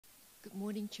Good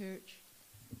morning, church.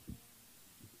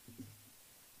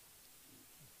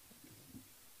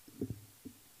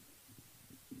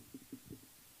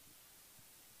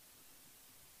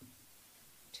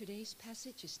 Today's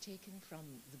passage is taken from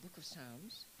the book of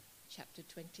Psalms, chapter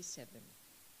 27.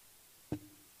 The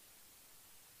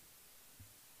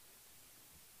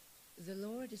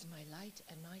Lord is my light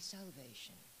and my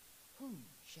salvation. Whom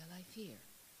shall I fear?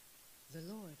 The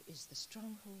Lord is the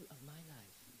stronghold of my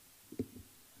life.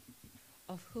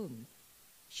 Of whom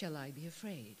shall I be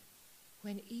afraid?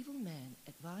 When evil men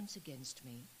advance against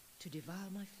me to devour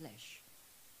my flesh,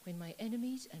 when my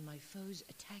enemies and my foes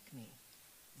attack me,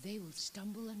 they will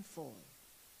stumble and fall.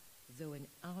 Though an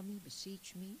army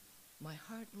besiege me, my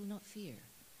heart will not fear.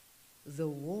 Though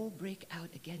war break out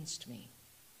against me,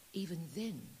 even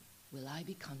then will I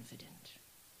be confident.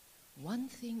 One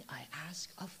thing I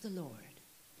ask of the Lord,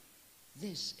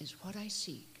 this is what I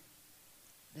seek,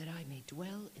 that I may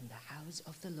dwell in the house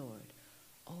of the Lord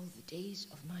all the days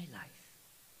of my life,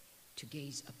 to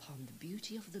gaze upon the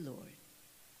beauty of the Lord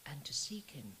and to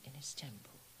seek him in his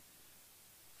temple.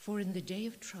 For in the day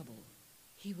of trouble,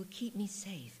 he will keep me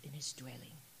safe in his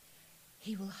dwelling.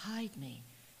 He will hide me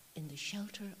in the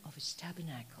shelter of his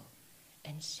tabernacle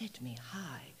and set me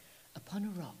high upon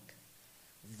a rock.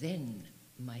 Then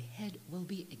my head will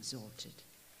be exalted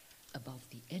above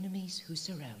the enemies who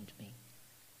surround me.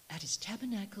 At his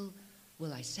tabernacle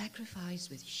will I sacrifice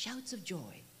with shouts of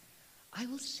joy. I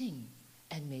will sing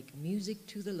and make music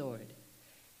to the Lord.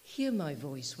 Hear my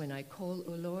voice when I call,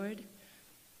 O Lord.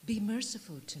 Be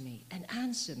merciful to me and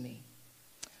answer me.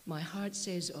 My heart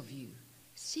says of you,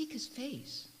 seek his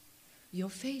face. Your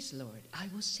face, Lord, I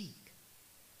will seek.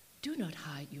 Do not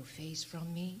hide your face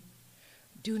from me.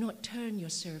 Do not turn your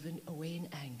servant away in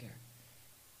anger.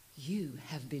 You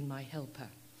have been my helper.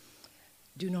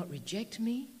 Do not reject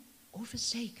me or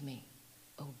forsake me,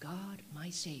 O God, my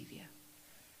Savior.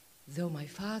 Though my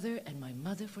father and my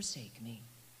mother forsake me,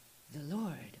 the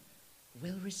Lord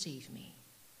will receive me.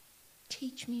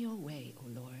 Teach me your way, O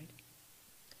Lord.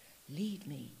 Lead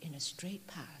me in a straight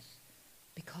path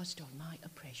because of my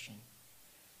oppression.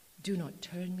 Do not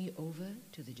turn me over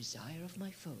to the desire of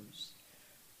my foes,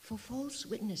 for false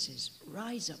witnesses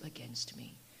rise up against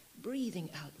me, breathing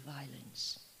out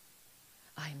violence.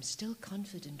 I am still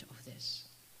confident of this.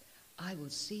 I will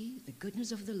see the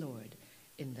goodness of the Lord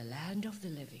in the land of the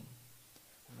living.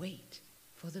 Wait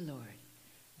for the Lord.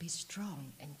 Be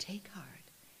strong and take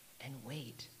heart, and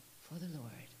wait for the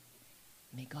Lord.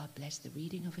 May God bless the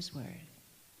reading of his word.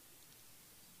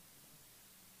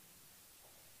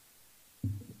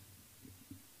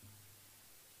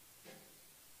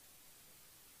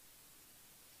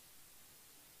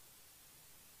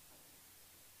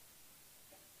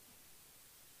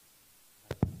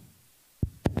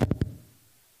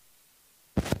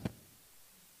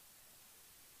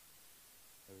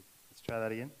 Let's try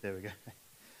that again. There we go.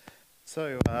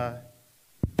 So, I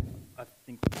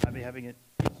think we might be having it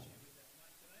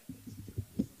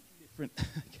different.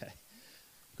 Okay.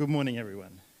 Good morning,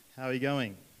 everyone. How are you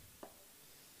going?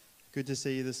 Good to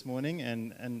see you this morning,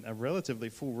 and a relatively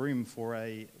full room for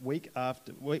a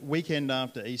weekend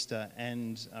after Easter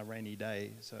and a rainy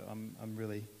day. So I'm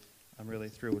really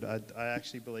thrilled. I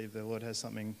actually believe the Lord has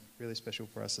something really special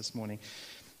for us this morning.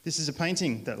 This is a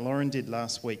painting that Lauren did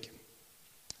last week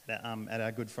at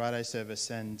our Good Friday service,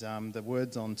 and the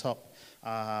words on top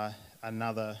are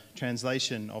another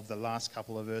translation of the last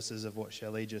couple of verses of what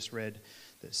Shelley just read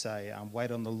that say,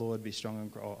 wait on the Lord, be strong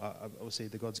and obviously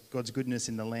God's goodness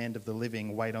in the land of the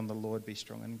living. Wait on the Lord, be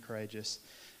strong and courageous.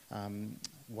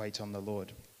 Wait on the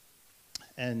Lord.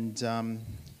 And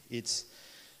it's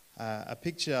a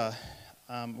picture,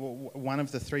 one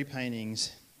of the three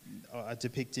paintings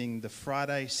depicting the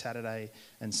Friday, Saturday,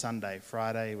 and Sunday.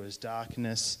 Friday was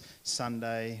darkness.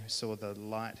 Sunday saw the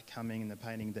light coming in the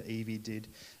painting that Evie did.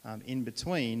 In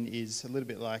between is a little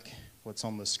bit like what's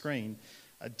on the screen,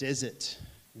 a desert,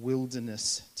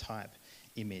 wilderness type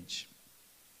image.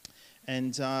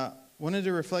 And wanted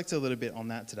to reflect a little bit on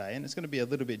that today, and it's going to be a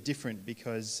little bit different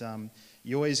because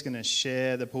Yoi's going to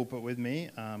share the pulpit with me.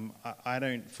 I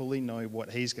don't fully know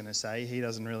what he's going to say. He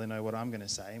doesn't really know what I'm going to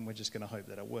say, and we're just going to hope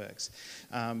that it works.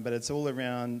 But it's all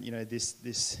around,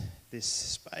 this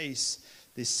space,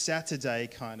 this Saturday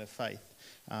kind of faith,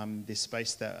 this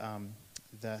space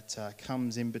that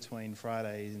comes in between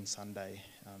Friday and Sunday,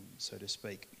 so to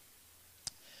speak.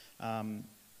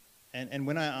 And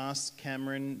when I asked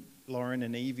Cameron, Lauren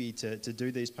and Evie to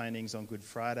do these paintings on Good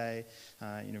Friday,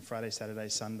 Friday, Saturday,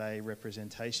 Sunday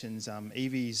representations,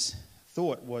 Evie's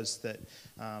thought was that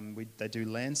they do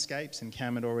landscapes, and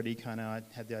Cam had already kind of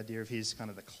had the idea of his kind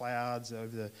of the clouds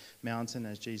over the mountain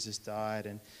as Jesus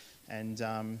died, and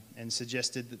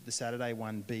suggested that the Saturday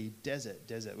one be desert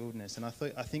wilderness. And I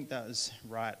think that was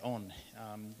right on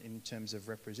in terms of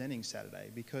representing Saturday,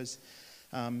 because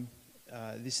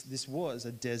this was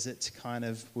a desert kind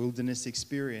of wilderness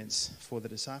experience for the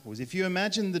disciples. If you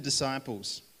imagine the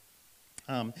disciples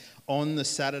on the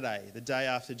Saturday, the day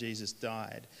after Jesus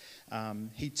died,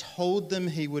 he told them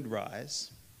he would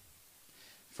rise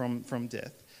from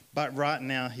death, but right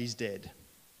now he's dead.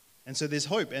 And so there's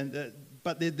hope,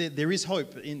 but there is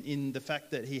hope in the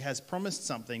fact that he has promised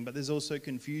something, but there's also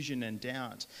confusion and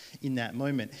doubt in that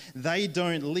moment. They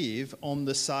don't live on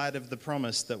the side of the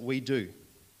promise that we do.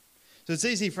 So it's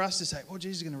easy for us to say, well,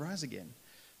 Jesus is going to rise again.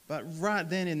 But right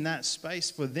then in that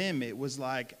space for them, it was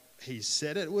like, he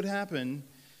said it would happen,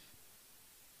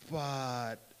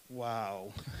 but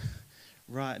wow,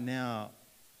 right now,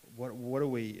 what are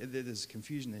we? There's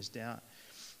confusion, there's doubt.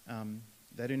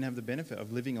 They didn't have the benefit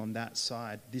of living on that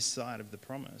side, this side of the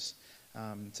promise.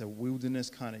 It's a wilderness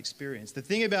kind of experience. The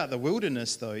thing about the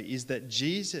wilderness, though, is that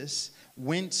Jesus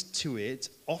went to it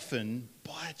often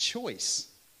by choice.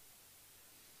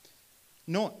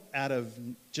 Not out of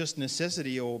just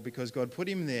necessity or because God put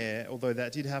him there, although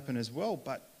that did happen as well,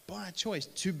 but by choice,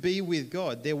 to be with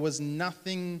God. There was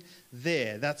nothing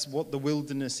there. That's what the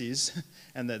wilderness is.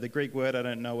 And the Greek word, I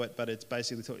don't know it, but it's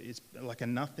basically, it's like a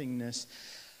nothingness.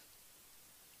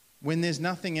 When there's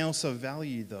nothing else of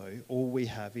value, though, all we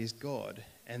have is God.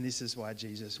 And this is why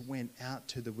Jesus went out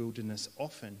to the wilderness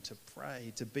often to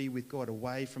pray, to be with God,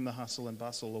 away from the hustle and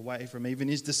bustle, away from even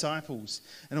his disciples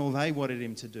and all they wanted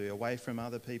him to do, away from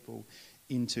other people,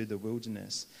 into the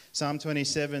wilderness. Psalm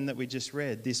 27 that we just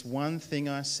read, this one thing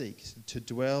I seek, to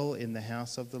dwell in the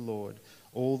house of the Lord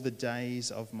all the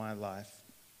days of my life.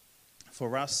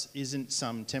 For us isn't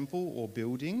some temple or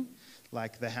building,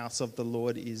 like the house of the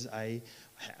Lord is a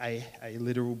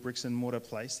literal bricks and mortar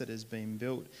place that has been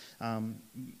built.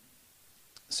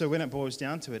 So when it boils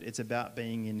down to it, it's about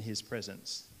being in his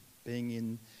presence, being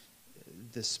in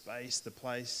the space, the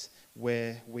place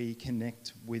where we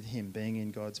connect with him, being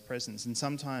in God's presence. And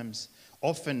sometimes,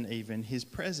 often even, his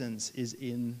presence is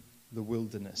in the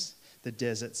wilderness, the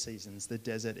desert seasons, the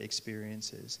desert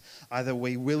experiences. Either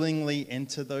we willingly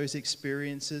enter those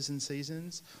experiences and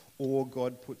seasons, or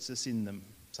God puts us in them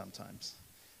sometimes.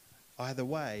 Either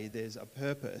way, there's a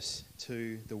purpose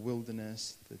to the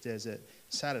wilderness, the desert,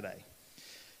 Saturday.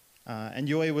 And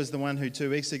Yoy was the one who 2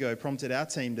 weeks ago prompted our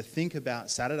team to think about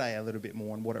Saturday a little bit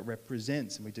more and what it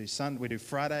represents. And we do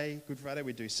Friday, Good Friday,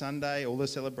 we do Sunday, all the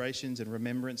celebrations and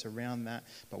remembrance around that.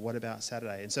 But what about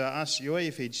Saturday? And so I asked Yoy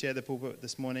if he'd share the pulpit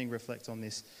this morning, reflect on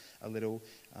this a little,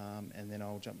 and then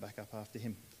I'll jump back up after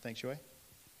him. Thanks, Yoy.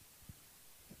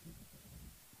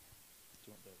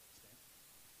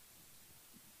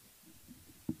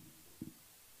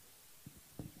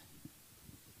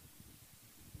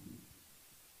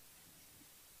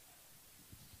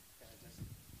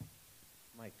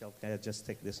 Michael, can I just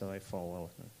take this away for a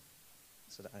while?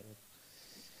 So that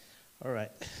all right.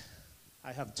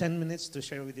 I have 10 minutes to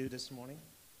share with you this morning.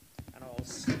 And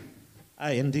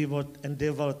I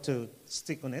endeavor to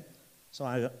stick on it. So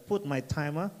I put my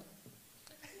timer,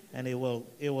 and it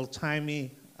will time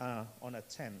me on a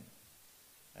 10.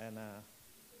 And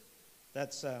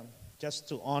that's just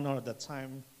to honor the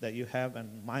time that you have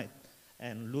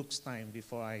and Luke's time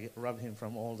before I rob him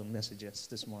from all the messages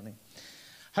this morning.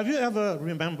 Have you ever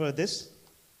remembered this?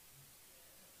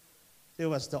 It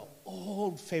was the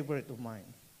old favorite of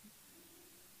mine.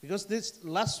 Because this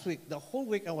last week, the whole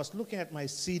week, I was looking at my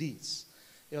CDs.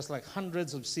 It was like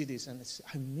hundreds of CDs, and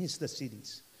I miss the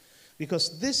CDs.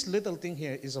 Because this little thing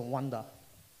here is a wonder,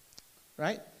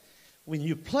 right? When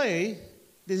you play,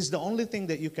 this is the only thing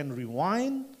that you can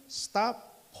rewind,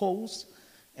 stop, pause,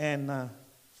 and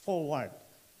forward,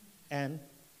 and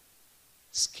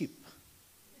skip.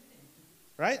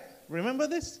 Right? Remember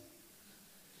this?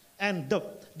 And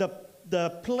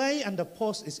the play and the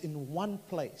pause is in one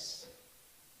place.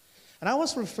 And I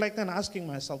was reflecting and asking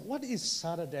myself, what is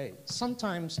Saturday?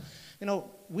 Sometimes,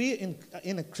 we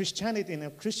in a Christianity, in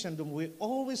a Christendom, we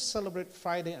always celebrate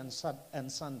Friday and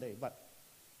Sunday. But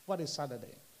what is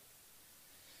Saturday?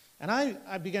 And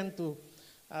I began to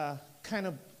kind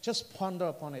of just ponder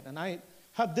upon it. And I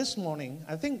have this morning,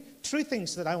 I think, 3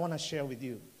 things that I want to share with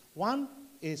you. One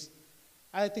is,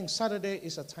 I think Saturday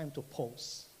is a time to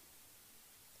pause.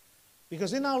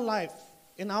 Because in our life,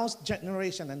 in our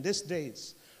generation and these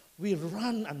days, we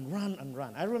run and run and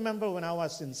run. I remember when I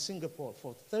was in Singapore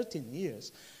for 13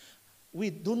 years, we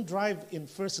don't drive in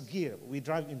first gear, we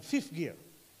drive in 5th gear.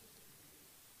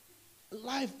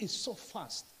 life is so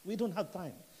fast. We don't have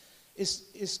time.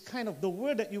 It's kind of the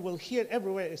word that you will hear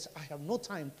everywhere is, I have no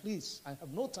time, please. I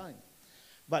have no time.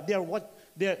 But they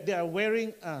are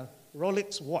wearing a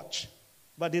Rolex watch,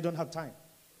 but they don't have time.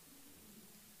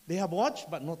 They have watch,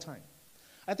 but no time.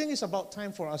 I think it's about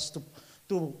time for us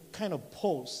to kind of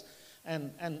pause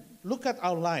and look at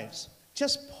our lives.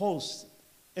 Just pause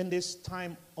in this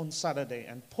time on Saturday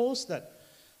and pause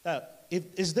that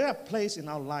is there a place in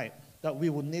our life that we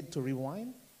would need to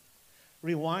rewind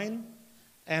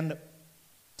and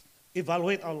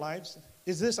evaluate our lives?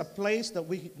 Is this a place that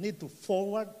we need to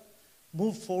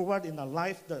move forward in our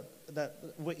life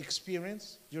that we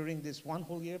experience during this one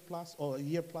whole year plus or a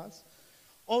year plus?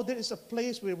 Or there is a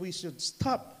place where we should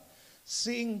stop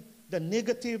seeing the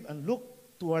negative and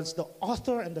look towards the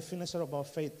author and the finisher of our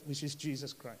faith, which is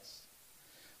Jesus Christ?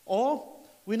 Or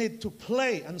we need to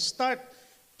play and start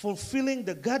fulfilling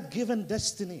the God-given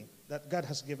destiny that God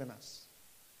has given us.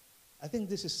 I think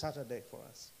this is Saturday for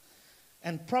us.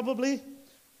 And probably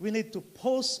we need to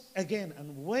pause again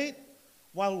and wait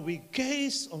while we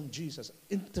gaze on Jesus.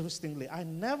 Interestingly, I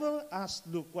never asked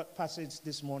Luke what passage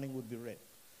this morning would be read.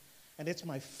 And it's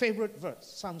my favorite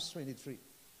verse, Psalms 23.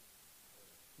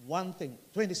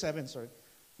 27, sorry.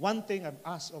 One thing I've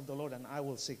asked of the Lord, and I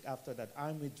will seek after that,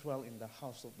 I may dwell in the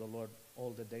house of the Lord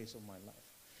all the days of my life.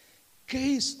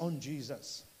 Gaze on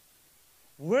Jesus.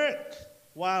 Work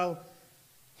while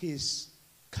he's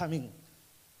coming,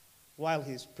 while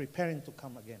he's preparing to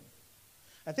come again.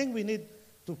 I think we need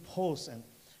to pause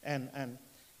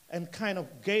and kind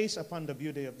of gaze upon the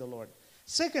beauty of the Lord.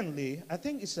 Secondly, I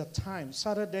think it's a time,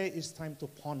 Saturday is time to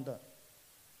ponder.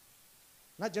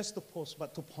 Not just to pause,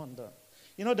 but to ponder.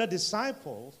 You know, the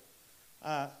disciples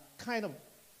kind of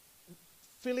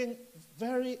feeling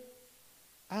very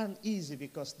uneasy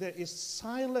because there is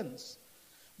silence.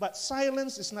 But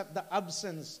silence is not the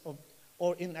absence of,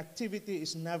 or inactivity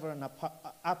is never an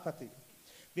apathy.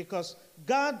 Because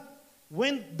God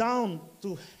went down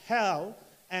to hell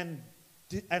and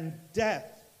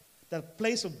death, the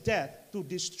place of death, to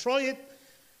destroy it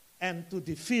and to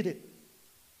defeat it.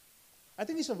 I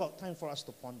think it's about time for us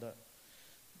to ponder.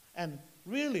 And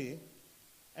really,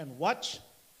 and watch,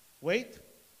 wait,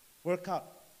 work out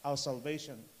our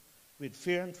salvation with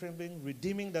fear and trembling,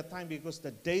 redeeming the time because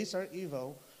the days are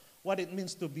evil, what it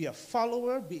means to be a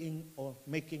follower, being or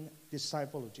making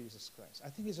disciple of Jesus Christ. I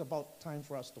think it's about time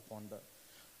for us to ponder.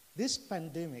 This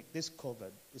pandemic, this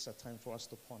COVID, is a time for us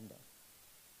to ponder.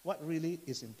 What really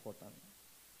is important?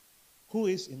 Who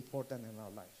is important in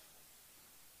our life?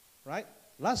 Right?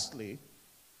 Lastly,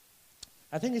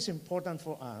 I think it's important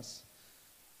for us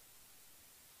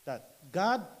that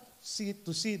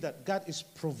to see that God is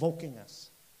provoking us.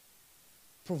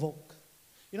 Provoke.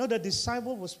 You know, the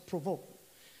disciple was provoked.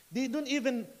 They didn't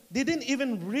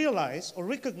even realize or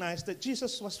recognize that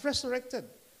Jesus was resurrected.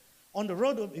 On the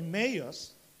road of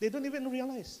Emmaus, they don't even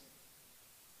realize.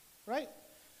 Right?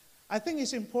 I think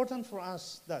it's important for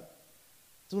us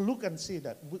to look and see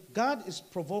that God is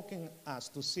provoking us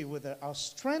to see whether our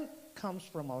strength comes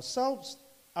from ourselves,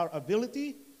 our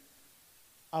ability,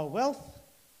 our wealth,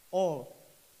 or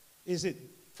is it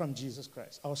from Jesus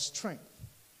Christ, our strength?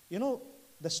 You know,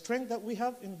 the strength that we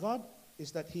have in God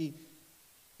is that he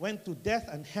went to death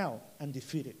and hell and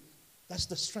defeated. That's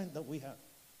the strength that we have.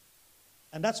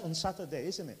 And that's on Saturday,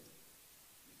 isn't it?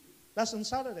 That's on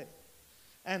Saturday.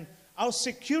 And our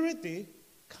security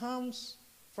comes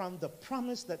from the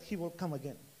promise that he will come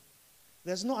again.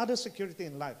 There's no other security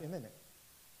in life, isn't it?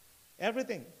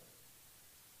 Everything.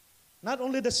 Not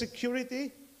only the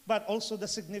security, but also the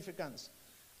significance.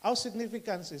 Our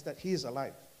significance is that he is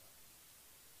alive.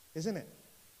 Isn't it?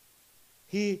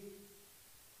 He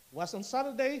was on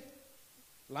Saturday,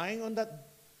 lying on that,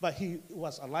 but he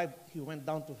was alive. He went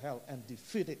down to hell and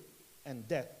defeated, and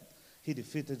death, he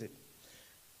defeated it.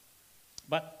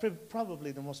 But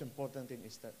probably the most important thing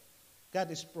is that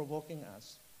God is provoking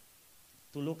us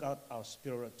to look at our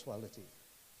spirituality.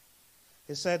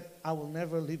 He said, I will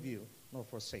never leave you nor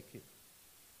forsake you.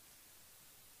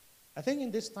 I think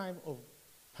in this time of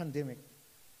pandemic,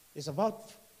 it's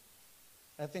about,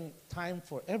 I think, time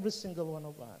for every single one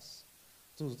of us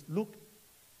to look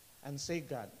and say,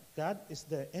 God, is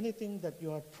there anything that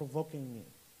you are provoking me?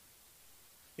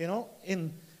 You know,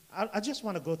 I just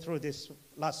want to go through this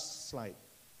last slide.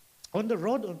 On the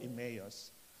road of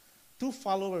Emmaus, 2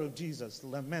 followers of Jesus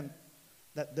lament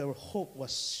that their hope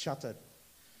was shattered.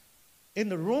 In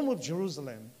the Rome of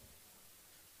Jerusalem,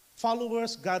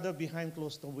 followers gathered behind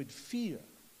closed doors with fear.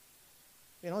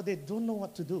 You know, they don't know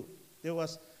what to do. There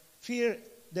was fear.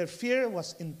 Their fear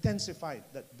was intensified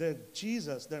that their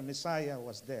Jesus, their Messiah,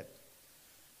 was dead.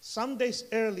 Some days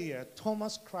earlier,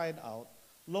 Thomas cried out,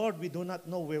 Lord, we do not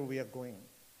know where we are going.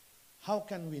 How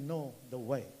can we know the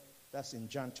way? That's in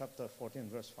John chapter 14,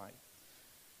 verse 5.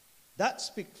 That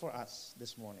speaks for us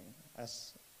this morning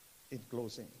as in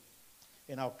closing.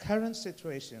 In our current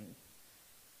situation,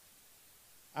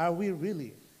 are we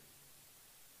really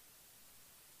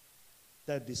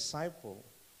the disciple,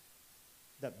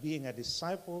 that being a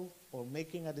disciple or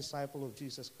making a disciple of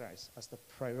Jesus Christ as the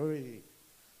priority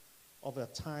of the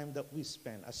time that we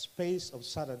spend, a space of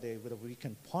Saturday where we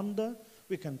can ponder,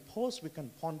 we can pause, we can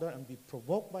ponder and be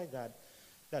provoked by God,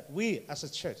 that we as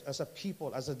a church, as a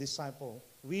people, as a disciple,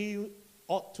 we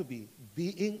ought to be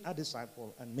being a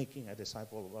disciple and making a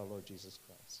disciple of our Lord Jesus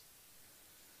Christ.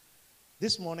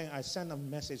 This morning I sent a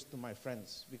message to my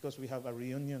friends because we have a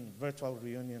reunion, virtual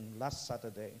reunion last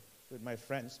Saturday with my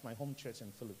friends, my home church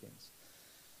in Philippines.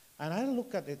 And I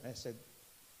looked at it and I said,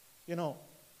 you know,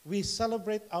 we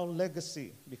celebrate our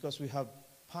legacy because we have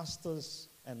pastors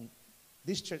and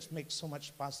this church makes so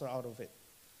much pastor out of it.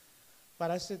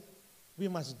 But I said, we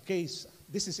must gaze.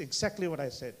 This is exactly what I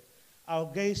said. Our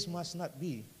gaze must not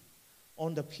be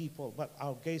on the people, but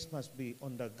our gaze must be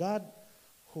on the God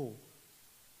who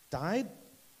died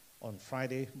on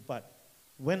Friday, but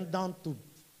went down to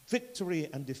victory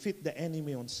and defeat the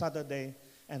enemy on Saturday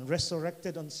and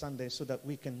resurrected on Sunday so that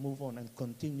we can move on and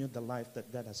continue the life that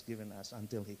God has given us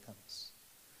until he comes.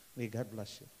 May God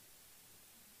bless you.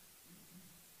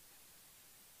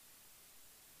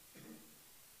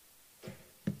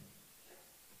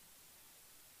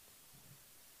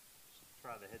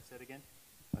 Try the headset again.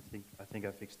 I think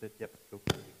I fixed it. Yep, cool.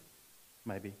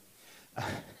 Maybe.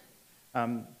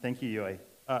 Thank you, Yoi.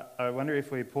 I wonder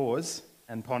if we pause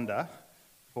and ponder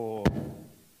for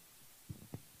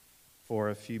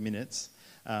a few minutes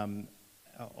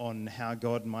on how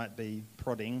God might be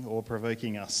prodding or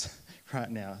provoking us right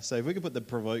now. So if we could put the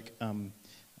provoke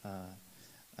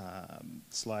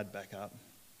slide back up.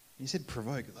 You said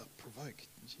provoke. Provoke.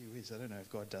 Gee whiz, I don't know if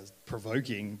God does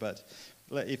provoking, but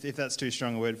if that's too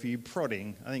strong a word for you,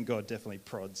 prodding. I think God definitely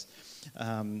prods.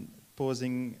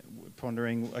 Pausing,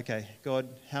 pondering, okay, God,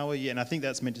 how are you? And I think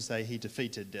that's meant to say he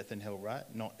defeated death and hell, right?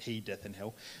 Not he, death and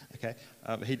hell, okay?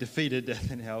 He defeated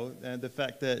death and hell. And the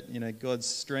fact that, you know, God's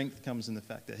strength comes in the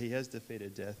fact that he has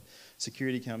defeated death.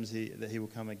 Security comes that he will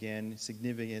come again.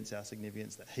 Significance, our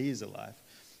significance, that he is alive.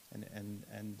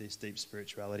 And this deep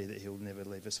spirituality that he'll never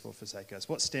leave us or forsake us.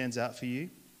 What stands out for you?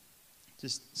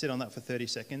 Just sit on that for 30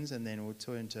 seconds and then we'll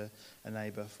turn to a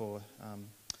neighbour for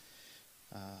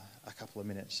a couple of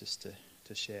minutes just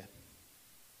to share.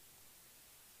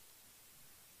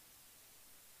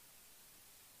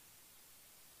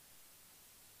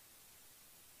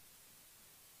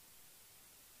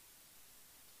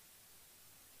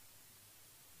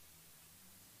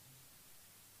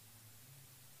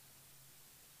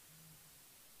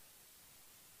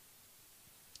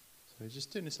 So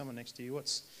just turn to someone next to you.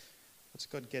 What's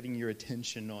God getting your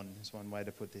attention on is one way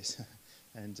to put this.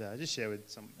 And just share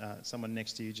with someone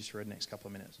next to you just for the next couple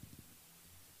of minutes.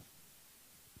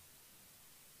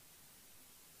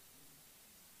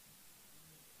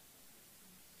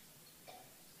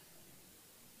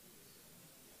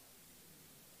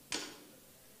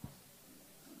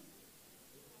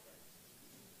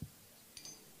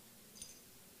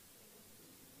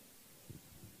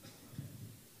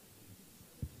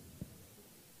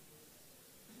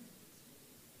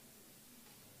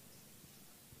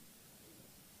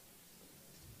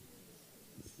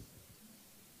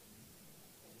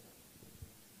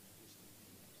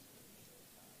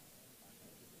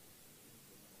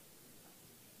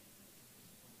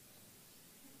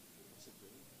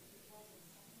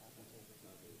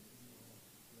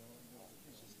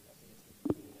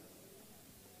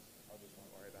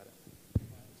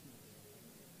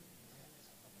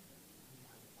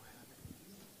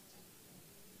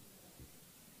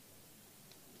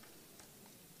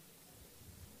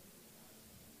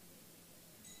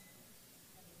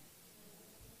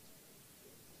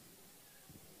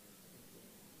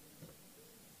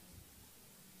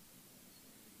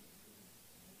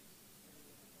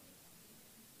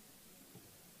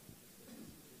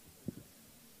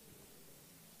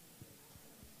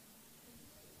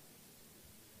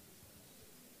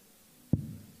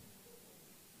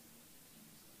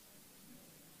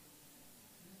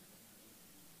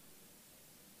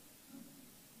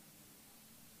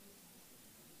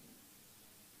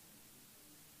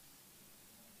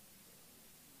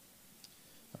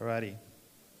 Alrighty.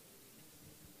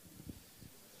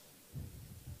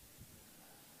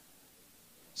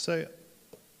 So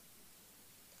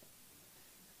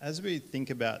as we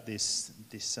think about this,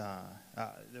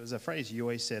 there was a phrase you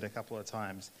always said a couple of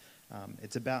times.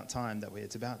 It's about time that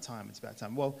it's about time.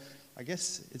 Well, I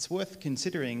guess it's worth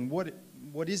considering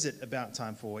what is it about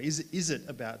time for? Is it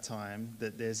about time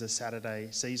that there's a Saturday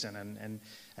season,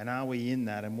 and are we in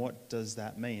that, and what does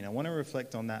that mean? I want to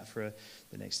reflect on that for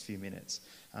the next few minutes,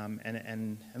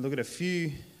 and look at a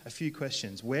few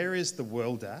questions. Where is the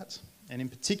world at? And in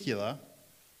particular,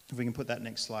 if we can put that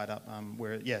next slide up,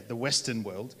 the Western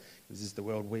world. This is the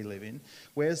world we live in.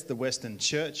 Where's the Western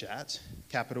church at?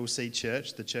 Capital C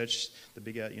church, the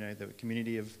bigger, the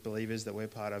community of believers that we're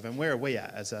part of. And where are we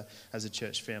at as a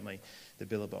church family, the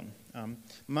Billabong?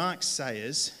 Mark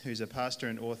Sayers, who's a pastor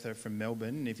and author from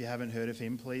Melbourne, and if you haven't heard of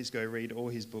him, please go read all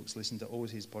his books, listen to all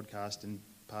his podcasts,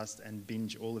 and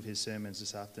binge all of his sermons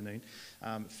this afternoon.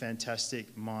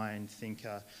 Fantastic mind,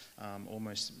 thinker,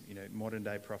 almost modern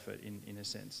day prophet in a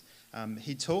sense.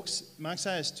 Mark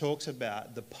Sayers talks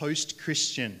about the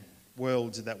post-Christian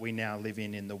world that we now live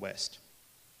in the West.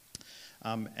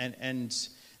 And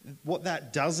what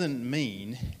that doesn't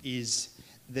mean is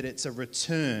that it's a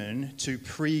return to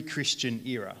pre-Christian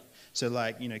era. So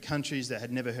countries that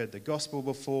had never heard the gospel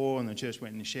before, and the church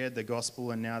went and shared the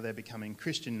gospel, and now they're becoming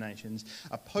Christian nations.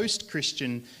 A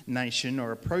post-Christian nation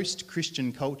or a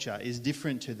post-Christian culture is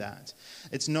different to that.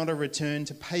 It's not a return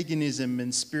to paganism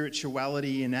and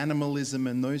spirituality and animalism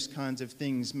and those kinds of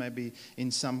things maybe in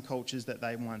some cultures that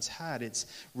they once had. It's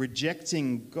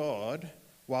rejecting God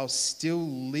while still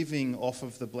living off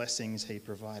of the blessings he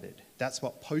provided. That's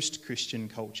what post-Christian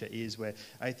culture is, where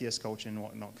atheist culture and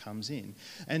whatnot comes in.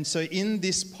 And so in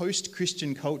this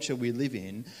post-Christian culture we live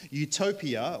in,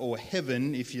 utopia, or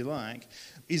heaven if you like,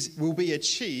 will be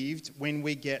achieved when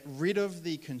we get rid of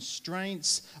the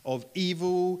constraints of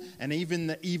evil and even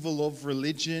the evil of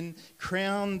religion,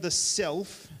 crown the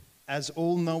self as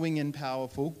all-knowing and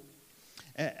powerful,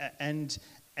 and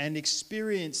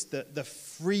experience the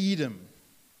freedom,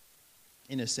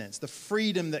 in a sense, the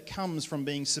freedom that comes from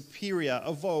being superior,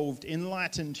 evolved,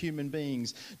 enlightened human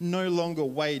beings, no longer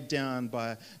weighed down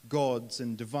by gods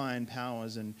and divine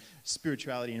powers and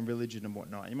spirituality and religion and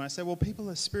whatnot. You might say, well, people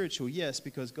are spiritual, yes,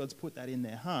 because God's put that in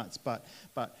their hearts, but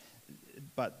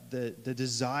the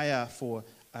desire for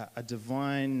a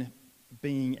divine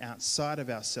being outside of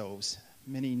ourselves,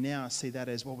 many now see that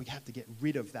as, well, we have to get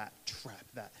rid of that trap,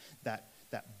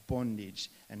 that bondage,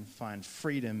 and find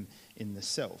freedom in the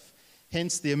self.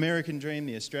 Hence the American dream,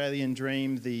 the Australian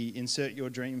dream, the insert your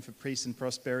dream for peace and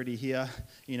prosperity here.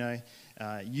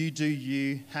 You do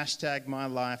you, hashtag my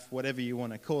life, whatever you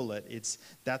want to call it.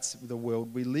 That's the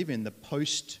world we live in, the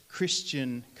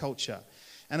post-Christian culture.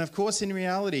 And of course, in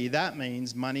reality, that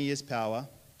means money is power,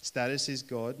 status is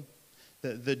God.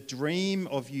 The dream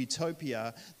of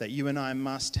utopia that you and I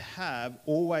must have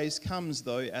always comes,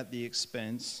 though, at the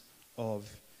expense of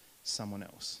someone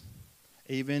else.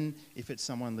 Even if it's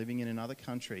someone living in another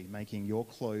country, making your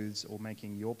clothes or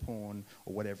making your porn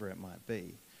or whatever it might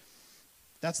be.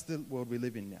 That's the world we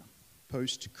live in now.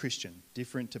 Post-Christian,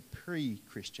 different to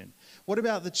pre-Christian. What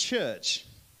about the church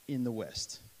in the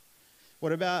West?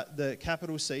 What about the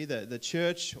capital C, the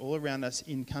church all around us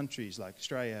in countries like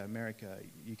Australia, America,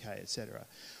 UK, etc.?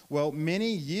 Well,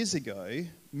 many years ago,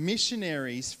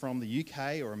 missionaries from the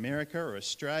UK or America or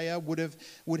Australia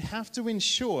would have to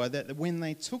ensure that when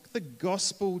they took the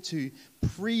gospel to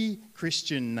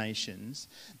pre-Christian nations,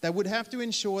 they would have to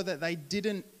ensure that they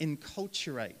didn't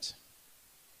enculturate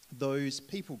those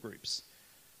people groups,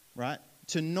 right?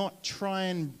 To not try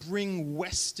and bring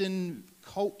Western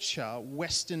culture,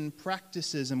 Western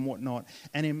practices and whatnot,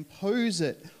 and impose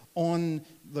it on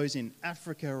those in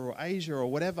Africa or Asia or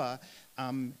whatever,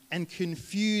 and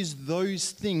confuse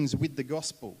those things with the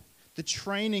gospel. The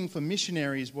training for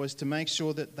missionaries was to make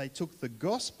sure that they took the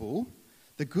gospel,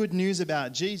 the good news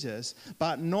about Jesus,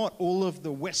 but not all of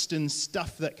the Western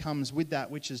stuff that comes with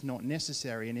that, which is not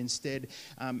necessary, and instead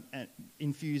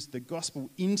infuse the gospel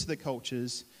into the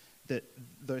cultures that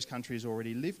those countries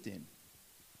already lived in.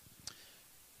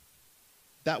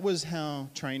 That was how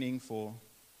training for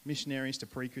missionaries to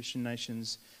pre-Christian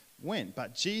nations went.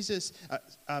 But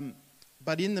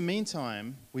but in the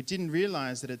meantime, we didn't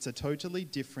realize that it's a totally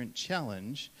different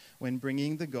challenge when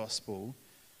bringing the gospel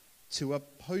to a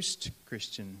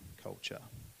post-Christian culture.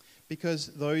 Because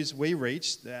those we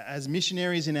reach, as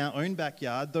missionaries in our own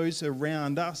backyard, those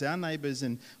around us, our neighbours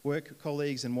and work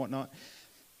colleagues and whatnot,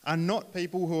 are not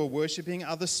people who are worshipping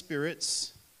other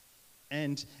spirits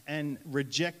and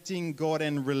rejecting God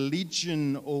and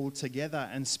religion altogether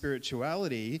and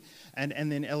spirituality and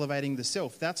then elevating the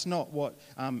self. That's not what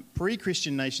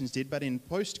pre-Christian nations did, but in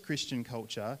post-Christian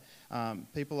culture,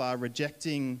 people are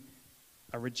rejecting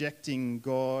are rejecting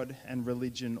God and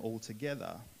religion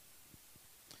altogether.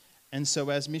 And so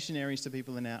as missionaries to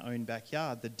people in our own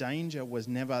backyard, the danger was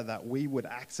never that we would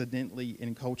accidentally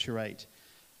enculturate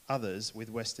others with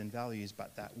Western values,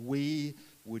 but that we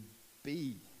would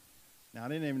be. Now, I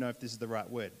don't even know if this is the right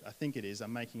word. I think it is.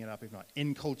 I'm making it up if not.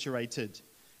 Enculturated,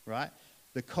 right?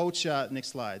 The culture, next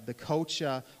slide, the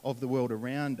culture of the world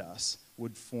around us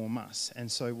would form us. And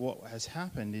so what has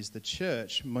happened is the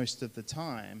church, most of the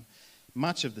time,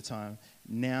 much of the time,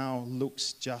 now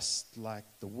looks just like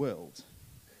the world.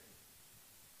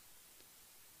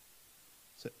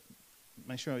 So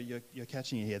make sure you're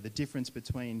catching it here. The difference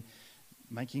between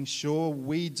making sure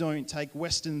we don't take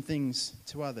Western things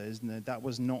to others, no, that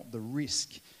was not the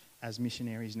risk as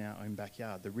missionaries in our own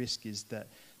backyard. The risk is that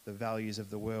the values of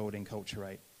the world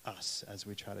enculturate us as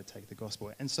we try to take the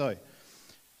gospel. And so,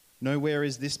 nowhere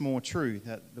is this more true,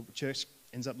 that the church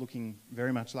ends up looking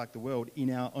very much like the world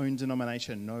in our own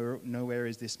denomination. Nowhere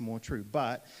is this more true.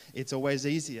 But it's always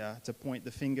easier to point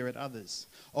the finger at others.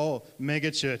 Oh, mega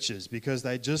churches, because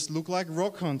they just look like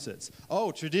rock concerts.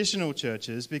 Oh, traditional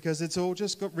churches, because it's all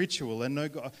just got ritual and no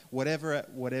God.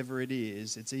 Whatever it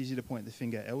is, it's easy to point the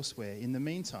finger elsewhere. In the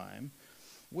meantime,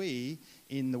 we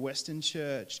in the Western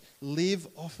church live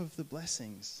off of the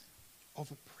blessings of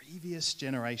a previous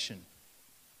generation.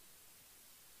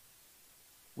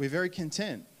 We're very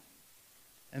content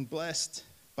and blessed,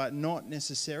 but not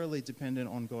necessarily dependent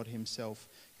on God himself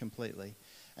completely.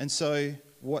 And so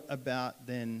what about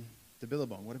then the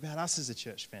Billabong? What about us as a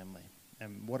church family?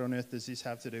 And what on earth does this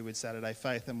have to do with Saturday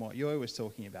Faith and what Yoy was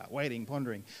talking about? Waiting,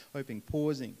 pondering, hoping,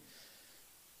 pausing.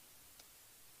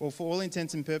 Well, for all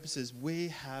intents and purposes, we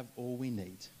have all we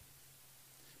need.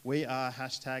 We are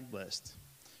 #blessed.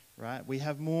 Right? We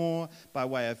have more by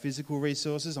way of physical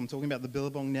resources. I'm talking about the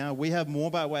Billabong now. We have more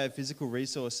by way of physical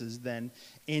resources than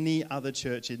any other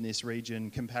church in this region,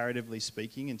 comparatively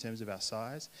speaking, in terms of our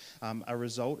size. A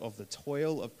result of the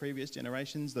toil of previous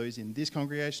generations. Those in this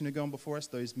congregation have gone before us.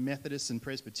 Those Methodists and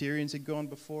Presbyterians have gone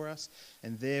before us,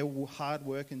 and their hard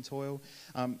work and toil.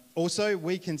 Also,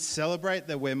 we can celebrate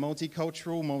that we're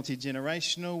multicultural,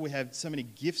 multi-generational. We have so many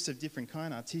gifts of different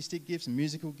kind, artistic gifts,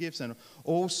 musical gifts, and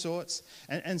all sorts.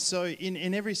 And so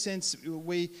in every sense,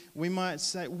 we might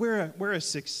say we're a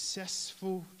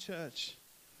successful church.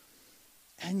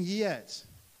 And yet,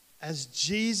 as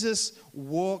Jesus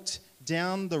walked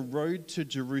down the road to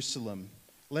Jerusalem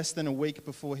less than a week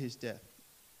before his death,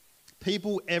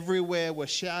 people everywhere were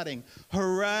shouting,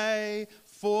 "Hooray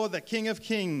for the King of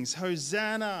Kings!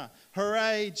 Hosanna!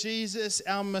 Hooray, Jesus,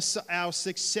 our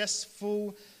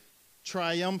successful,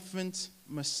 triumphant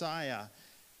Messiah."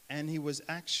 And he was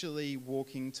actually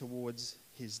walking towards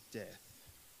his death.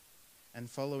 And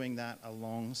following that, a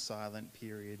long silent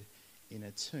period in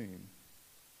a tomb.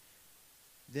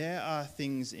 There are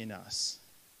things in us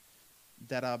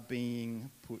that are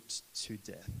being put to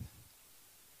death,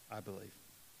 I believe.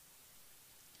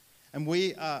 And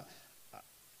we are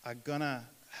going to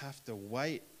have to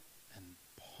wait and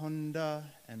ponder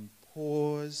and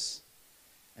pause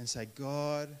and say,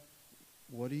 God,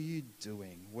 what are you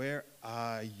doing? Where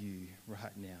are you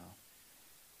right now?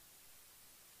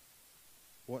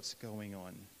 What's going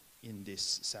on in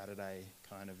this Saturday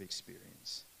kind of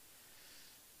experience?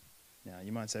 Now,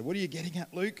 you might say, what are you getting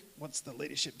at, Luke? What's the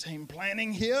leadership team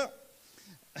planning here?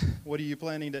 What are you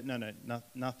planning to... No,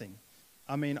 nothing.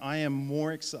 I mean, I am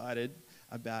more excited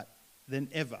than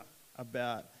ever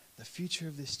about the future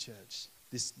of this church,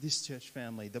 this church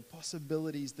family, the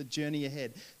possibilities, the journey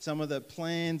ahead, some of the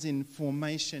plans in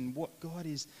formation, what God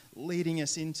is leading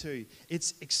us into.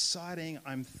 It's exciting.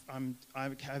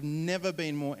 I've never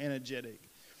been more energetic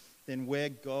than where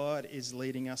God is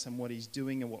leading us and what he's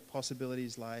doing and what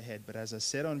possibilities lie ahead. But as I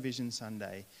said on Vision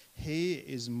Sunday, he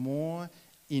is more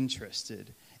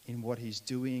interested in what he's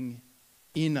doing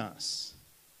in us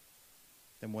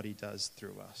than what he does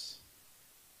through us.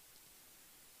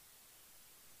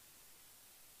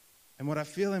 And what I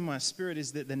feel in my spirit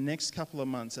is that the next couple of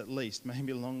months at least,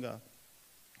 maybe longer,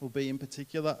 will be in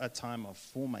particular a time of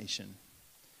formation.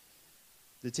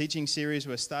 The teaching series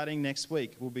we're starting next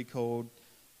week will be called,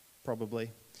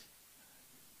 probably,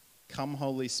 Come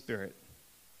Holy Spirit.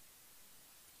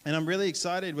 And I'm really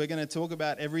excited. We're going to talk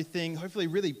about everything, hopefully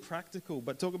really practical,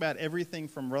 but talk about everything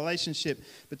from relationship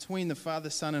between the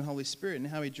Father, Son, and Holy Spirit and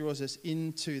how he draws us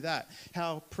into that.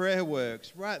 How prayer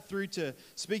works, right through to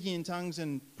speaking in tongues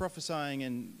and prophesying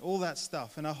and all that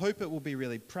stuff. And I hope it will be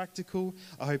really practical.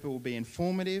 I hope it will be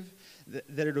informative,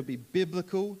 that it'll be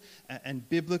biblical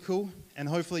and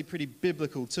hopefully pretty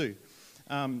biblical too.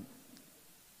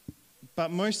 But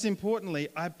most importantly,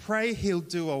 I pray he'll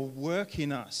do a work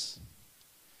in us.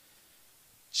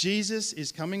 Jesus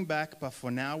is coming back, but for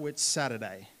now it's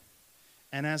Saturday.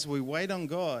 And as we wait on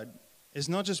God, it's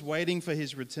not just waiting for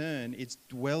his return, it's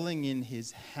dwelling in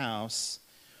his house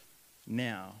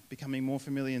now, becoming more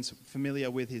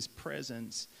familiar with his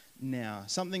presence now.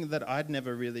 Something that I'd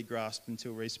never really grasped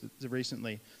until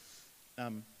recently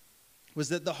was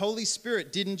that the Holy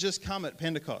Spirit didn't just come at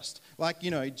Pentecost. Like,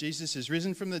 Jesus is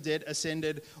risen from the dead,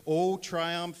 ascended, all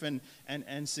triumph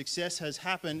and success has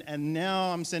happened, and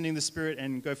now I'm sending the Spirit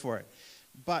and go for it.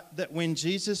 But that when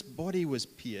Jesus' body was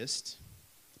pierced,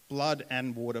 blood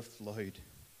and water flowed,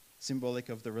 symbolic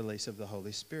of the release of the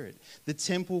Holy Spirit. The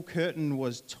temple curtain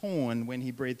was torn when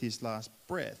he breathed his last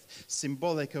breath,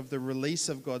 symbolic of the release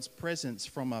of God's presence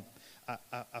from a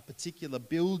particular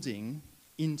building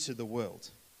into the world.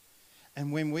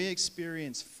 And when we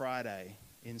experience Friday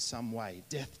in some way,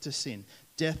 death to sin,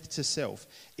 death to self,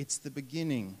 it's the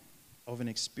beginning of an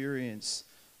experience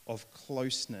of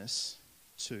closeness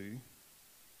to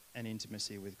and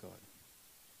intimacy with God.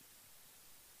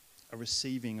 A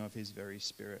receiving of his very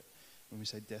Spirit. When we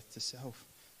say death to self,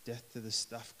 death to the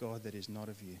stuff, God, that is not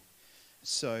of you.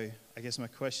 So I guess my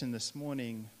question this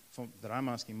morning that I'm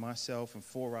asking myself and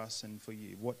for us and for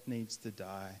you, what needs to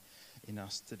die in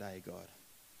us today, God?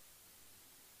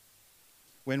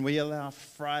 When we allow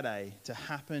Friday to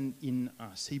happen in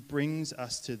us, he brings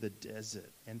us to the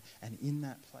desert. And in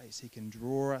that place, he can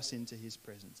draw us into his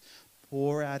presence,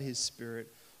 pour out his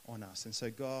Spirit on us. And so,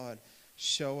 God,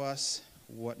 show us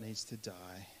what needs to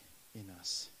die in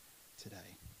us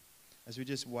today. As we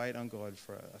just wait on God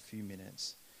for a few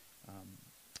minutes, I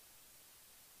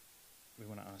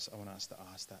want us to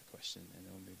ask that question, and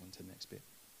then we'll move on to the next bit.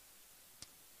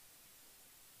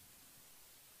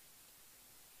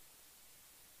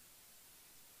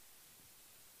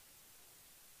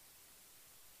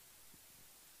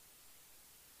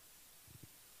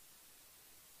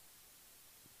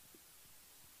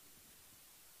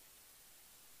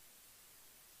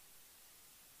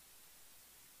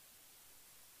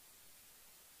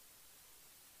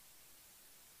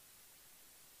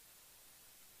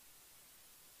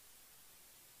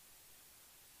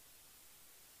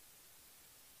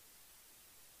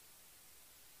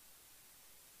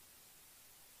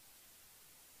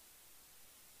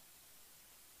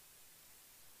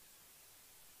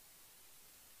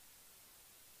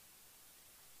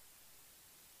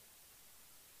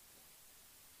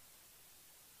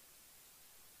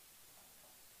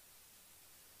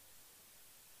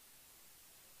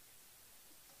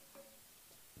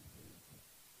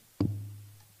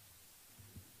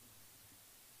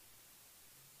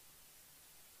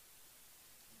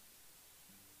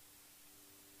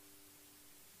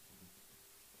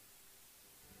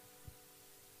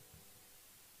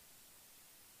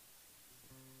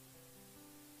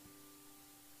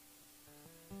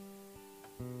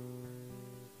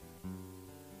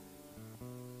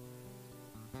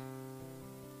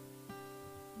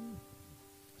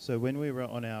 So when we were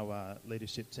on our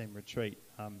leadership team retreat,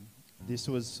 this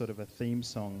was sort of a theme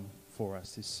song for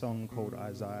us, this song called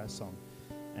Isaiah Song.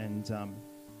 And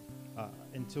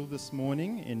until this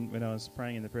morning, when I was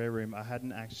praying in the prayer room, I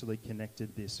hadn't actually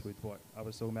connected this with what I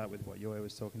was talking about, with what Yoy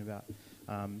was talking about.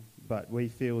 But we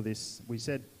feel this, we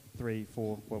said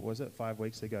 5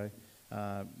 weeks ago,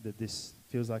 that this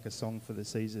feels like a song for the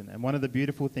season. And one of the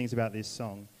beautiful things about this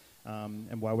song,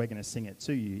 and why we're going to sing it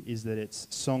to you, is that it's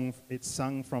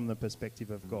sung from the perspective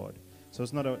of God. So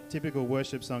it's not a typical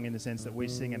worship song in the sense that we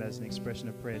sing it as an expression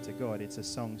of prayer to God. It's a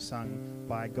song sung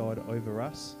by God over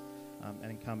us,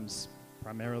 and it comes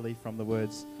primarily from the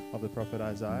words of the prophet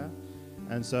Isaiah.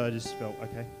 And so I just felt,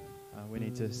 okay, we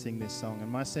need to sing this song.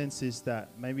 And my sense is that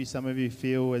maybe some of you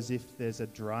feel as if there's a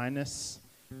dryness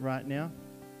right now,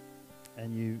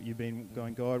 and you've been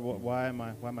going, God, why am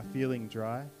I feeling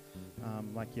dry?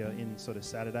 Like you're in sort of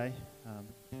Saturday.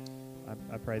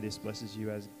 I pray this blesses you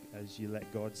as you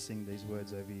let God sing these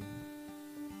words over you.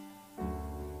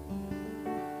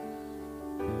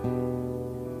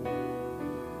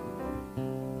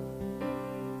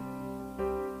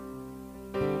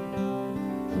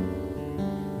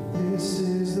 This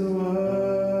is the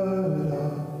word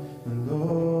of the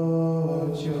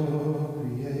Lord your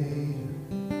Creator.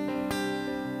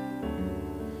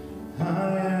 I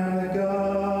am the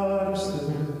God who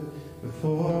stood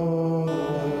before the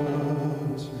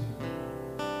world was made.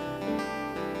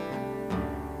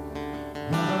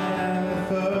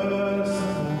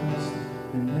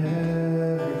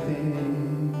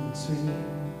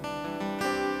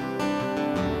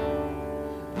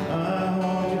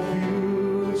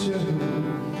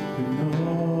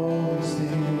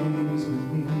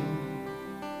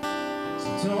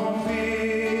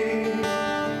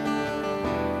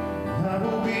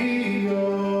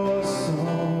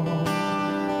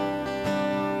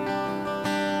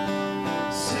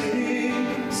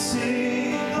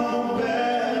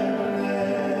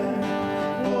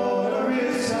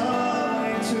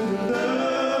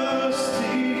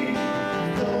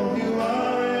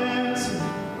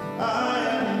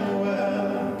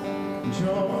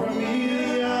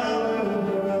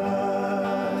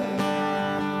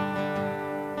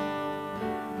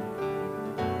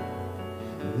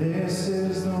 This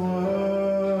is the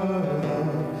word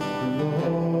of the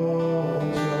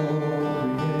Lord your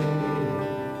Creator.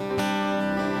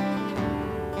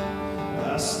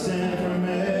 I stand from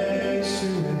age to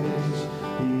age,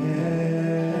 the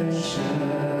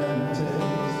ancient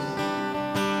days.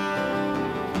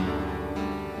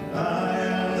 I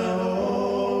am the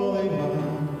Holy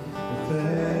One, the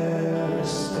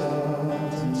fairest of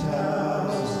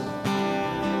 10,000.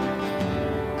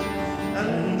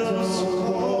 And those who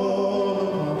call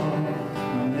upon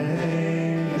my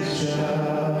name, they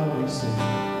shall receive.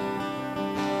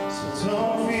 So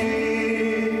don't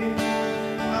fear,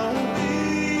 I will be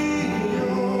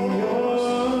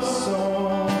your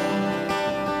song.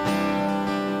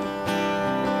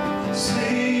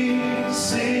 Sing,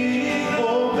 sing,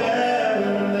 oh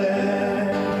barren land.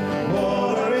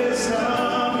 Water is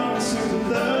coming to the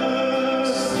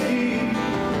thirsty.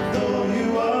 Though you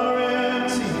are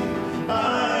empty, I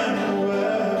am the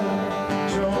well.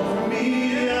 Draw from me,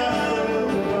 I will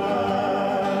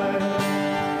provide.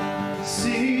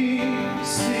 Sing,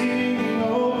 sing,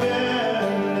 oh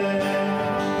barren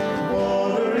land.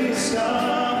 Water is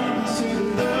coming to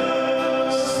the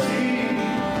thirsty.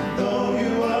 Though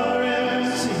you are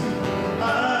empty, I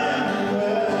am the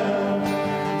well.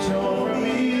 Draw from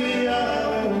me, I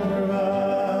will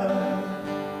provide.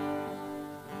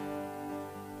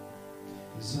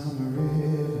 'Cause I'm a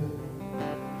river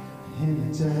in the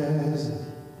desert,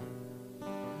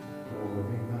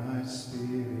 pouring my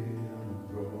spirit on the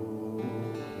broken,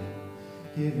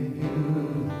 giving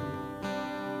beauty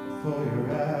for your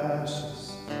ashes,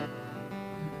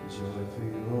 joy for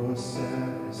your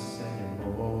sadness and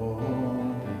your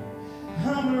mourning.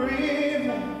 I'm a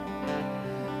river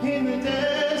in the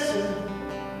desert,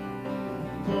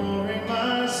 pouring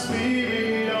my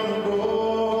spirit on the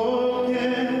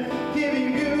broken, giving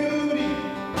beauty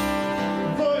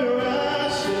for your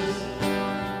ashes,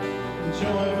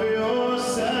 joy for your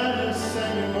sadness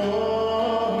and your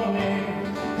mourning.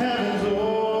 Heaven's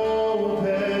open,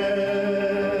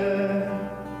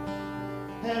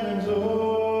 heaven's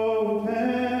open,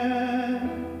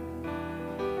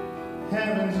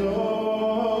 heaven's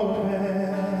open,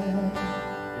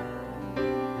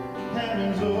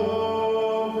 heaven's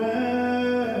open.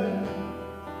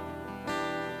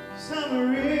 Summer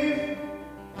river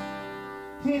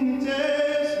in the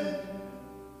desert,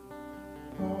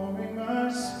 pouring my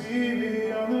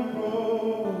spirit on the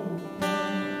broken,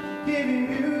 giving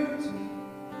beauty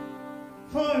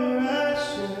for your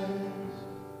ashes,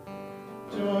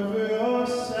 joy for your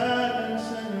sadness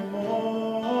and your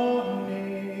mourning.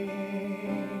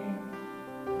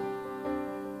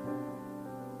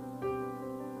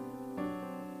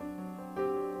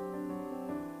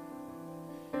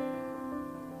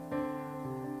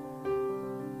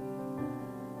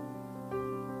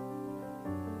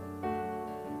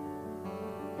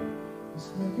 He's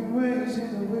making ways in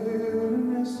the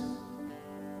wilderness.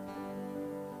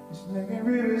 He's making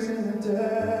rivers in the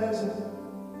desert.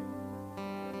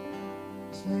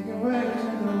 He's making ways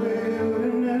in the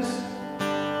wilderness.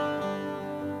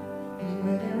 He's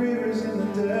making rivers in the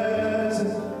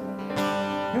desert.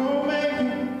 You're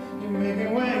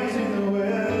making ways in the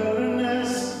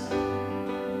wilderness.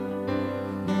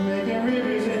 You're making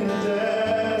rivers in the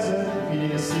desert. If you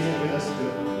need to sing it with us, do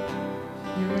it.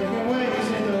 You're making ways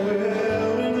in the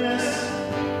wilderness.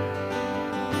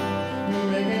 You're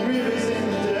making rivers in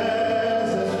the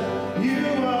desert. You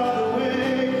are the way.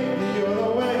 You're the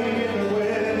way in the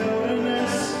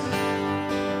wilderness.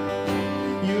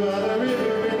 You are the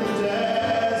river in the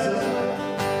desert.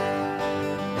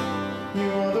 You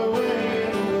are the way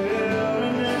in the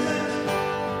wilderness.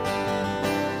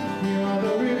 You are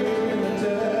the river in the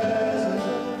desert.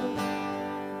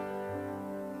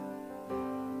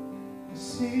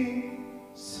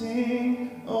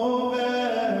 Sing, oh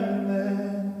barren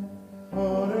land.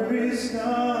 Water is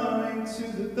coming to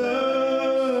the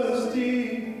thirsty.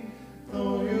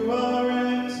 Though you are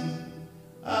empty,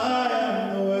 I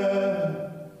am the well.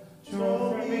 Draw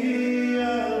from me, I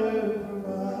will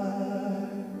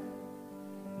provide.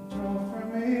 Draw from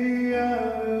me, I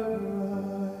will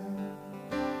provide.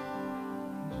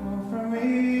 Draw from me,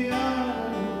 I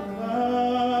will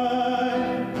provide.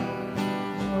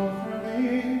 Draw from me,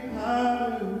 I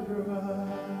will provide.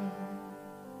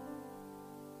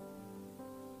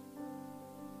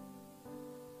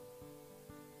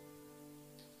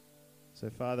 So,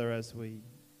 Father, as we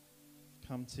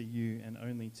come to you and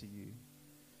only to you,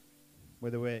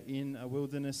 whether we're in a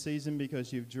wilderness season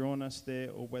because you've drawn us there,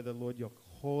 or whether, Lord, you're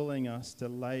calling us to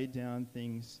lay down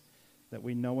things that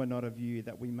we know are not of you,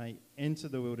 that we may enter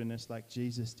the wilderness like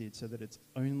Jesus did, so that it's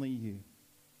only you.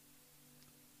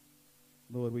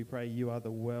 Lord, we pray you are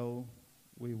the well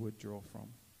we would draw from,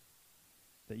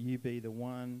 that you be the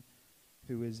one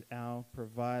who is our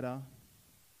provider,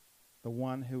 the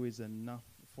one who is enough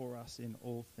for us in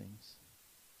all things.